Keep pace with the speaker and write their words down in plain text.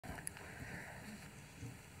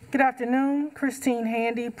Good afternoon, Christine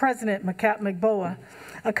Handy, President MCAAP BOE.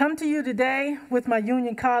 I come to you today with my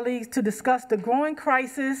union colleagues to discuss the growing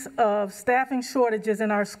crisis of staffing shortages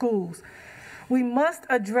in our schools. We must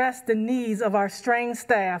address the needs of our strained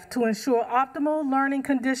staff to ensure optimal learning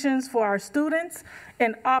conditions for our students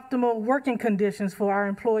and optimal working conditions for our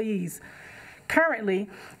employees. Currently,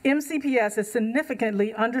 MCPS is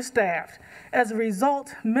significantly understaffed. As a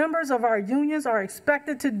result, members of our unions are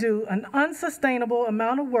expected to do an unsustainable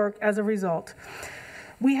amount of work as a result.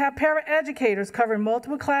 We have paraeducators covering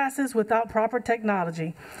multiple classes without proper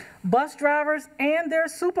technology. Bus drivers and their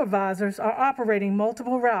supervisors are operating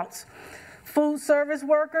multiple routes. Food service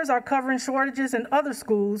workers are covering shortages in other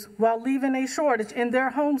schools while leaving a shortage in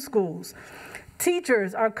their home schools.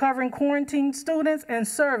 Teachers are covering quarantined students and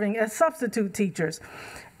serving as substitute teachers.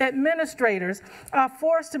 Administrators are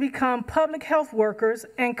forced to become public health workers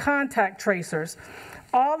and contact tracers.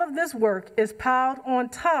 All of this work is piled on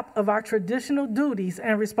top of our traditional duties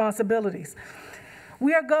and responsibilities.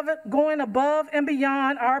 We are going above and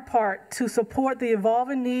beyond our part to support the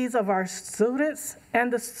evolving needs of our students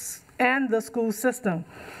and the school system.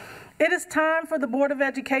 It is time for the Board of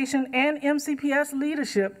Education and MCPS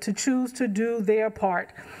leadership to choose to do their part.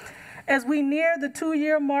 As we near the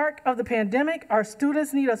 2-year mark of the pandemic, our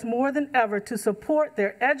students need us more than ever to support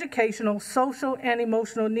their educational, social, and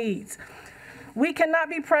emotional needs. We cannot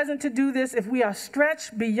be present to do this if we are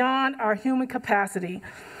stretched beyond our human capacity.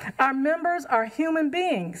 Our members are human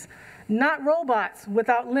beings, not robots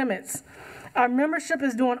without limits. Our membership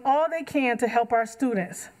is doing all they can to help our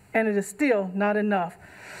students, and it is still not enough.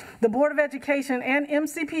 The Board of Education and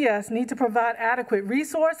MCPS need to provide adequate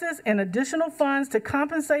resources and additional funds to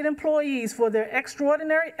compensate employees for their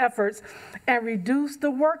extraordinary efforts and reduce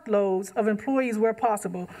the workloads of employees where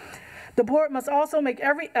possible. The board must also make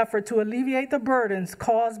every effort to alleviate the burdens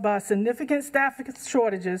caused by significant staff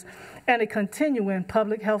shortages and a continuing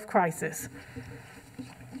public health crisis.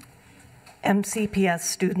 MCPS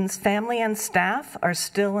students, family, and staff are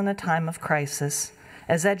still in a time of crisis.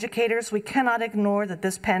 As educators, we cannot ignore that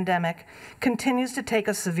this pandemic continues to take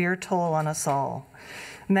a severe toll on us all.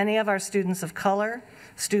 Many of our students of color,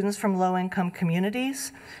 students from low-income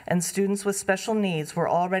communities, and students with special needs were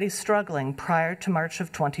already struggling prior to March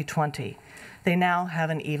of 2020. They now have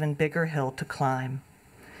an even bigger hill to climb.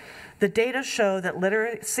 The data show that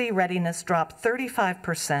literacy readiness dropped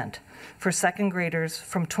 35% for second graders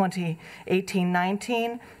from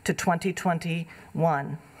 2018-19 to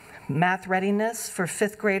 2021. Math readiness for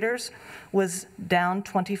 5th graders was down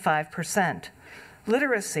 25%.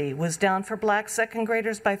 Literacy was down for Black second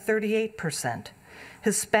graders by 38%.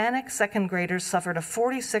 Hispanic second graders suffered a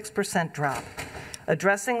 46% drop.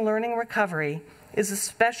 Addressing learning recovery is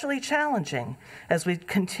especially challenging as we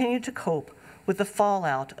continue to cope with the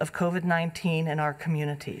fallout of COVID-19 in our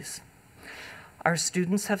communities. Our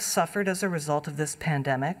students have suffered as a result of this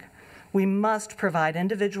pandemic. We must provide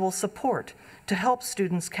individual support to help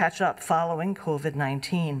students catch up following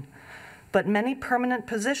COVID-19. But many permanent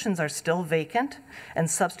positions are still vacant and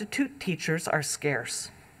substitute teachers are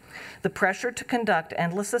scarce. The pressure to conduct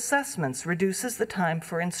endless assessments reduces the time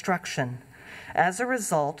for instruction. As a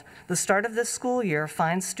result, the start of this school year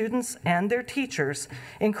finds students and their teachers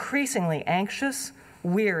increasingly anxious,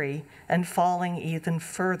 weary, and falling even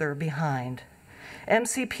further behind.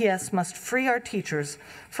 MCPS must free our teachers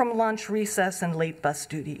from lunch, recess, and late bus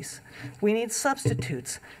duties. We need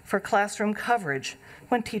substitutes for classroom coverage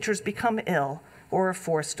when teachers become ill or are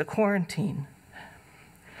forced to quarantine.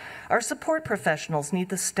 Our support professionals need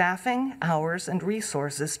the staffing, hours, and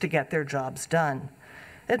resources to get their jobs done.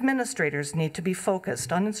 Administrators need to be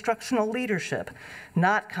focused on instructional leadership,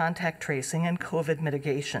 not contact tracing and COVID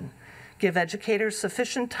mitigation. Give educators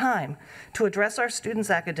sufficient time to address our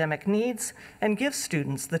students' academic needs and give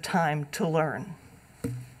students the time to learn.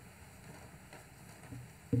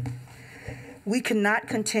 We cannot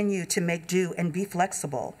continue to make do and be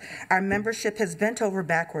flexible. Our membership has bent over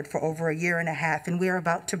backward for over a year and a half, and we are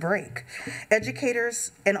about to break.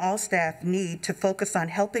 Educators and all staff need to focus on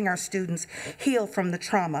helping our students heal from the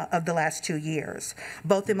trauma of the last 2 years,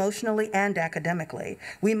 both emotionally and academically.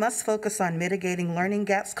 We must focus on mitigating learning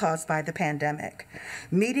gaps caused by the pandemic.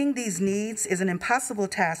 Meeting these needs is an impossible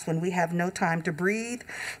task when we have no time to breathe,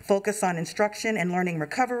 focus on instruction and learning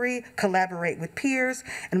recovery, collaborate with peers,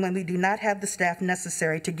 and when we do not have the staff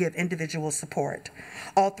necessary to give individual support.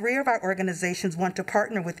 All three of our organizations want to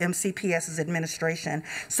partner with MCPS's administration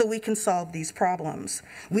so we can solve these problems.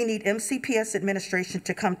 We need MCPS administration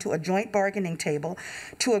to come to a joint bargaining table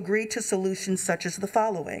to agree to solutions such as the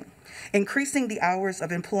following: increasing the hours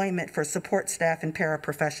of employment for support staff and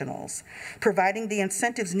paraprofessionals, providing the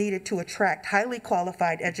incentives needed to attract highly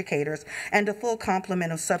qualified educators and a full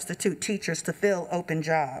complement of substitute teachers to fill open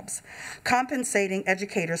jobs, compensating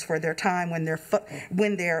educators for their time when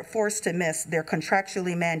they're forced to miss their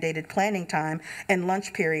contractually mandated planning time and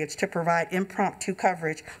lunch periods to provide impromptu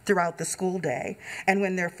coverage throughout the school day, and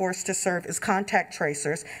when they're forced to serve as contact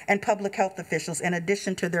tracers and public health officials in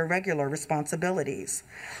addition to their regular responsibilities.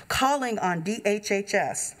 Calling on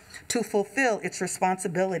DHHS to fulfill its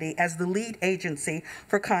responsibility as the lead agency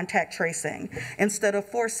for contact tracing, instead of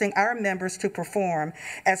forcing our members to perform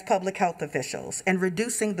as public health officials and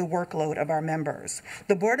reducing the workload of our members.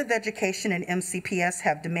 The Board of Education and MCPS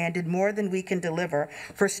have demanded more than we can deliver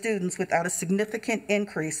for students without a significant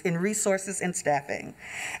increase in resources and staffing.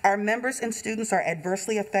 Our members and students are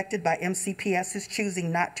adversely affected by MCPS's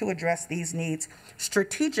choosing not to address these needs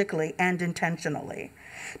strategically and intentionally.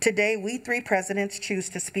 Today, we three presidents choose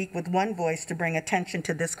to speak with one voice to bring attention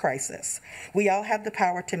to this crisis. We all have the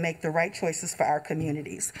power to make the right choices for our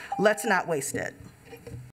communities. Let's not waste it.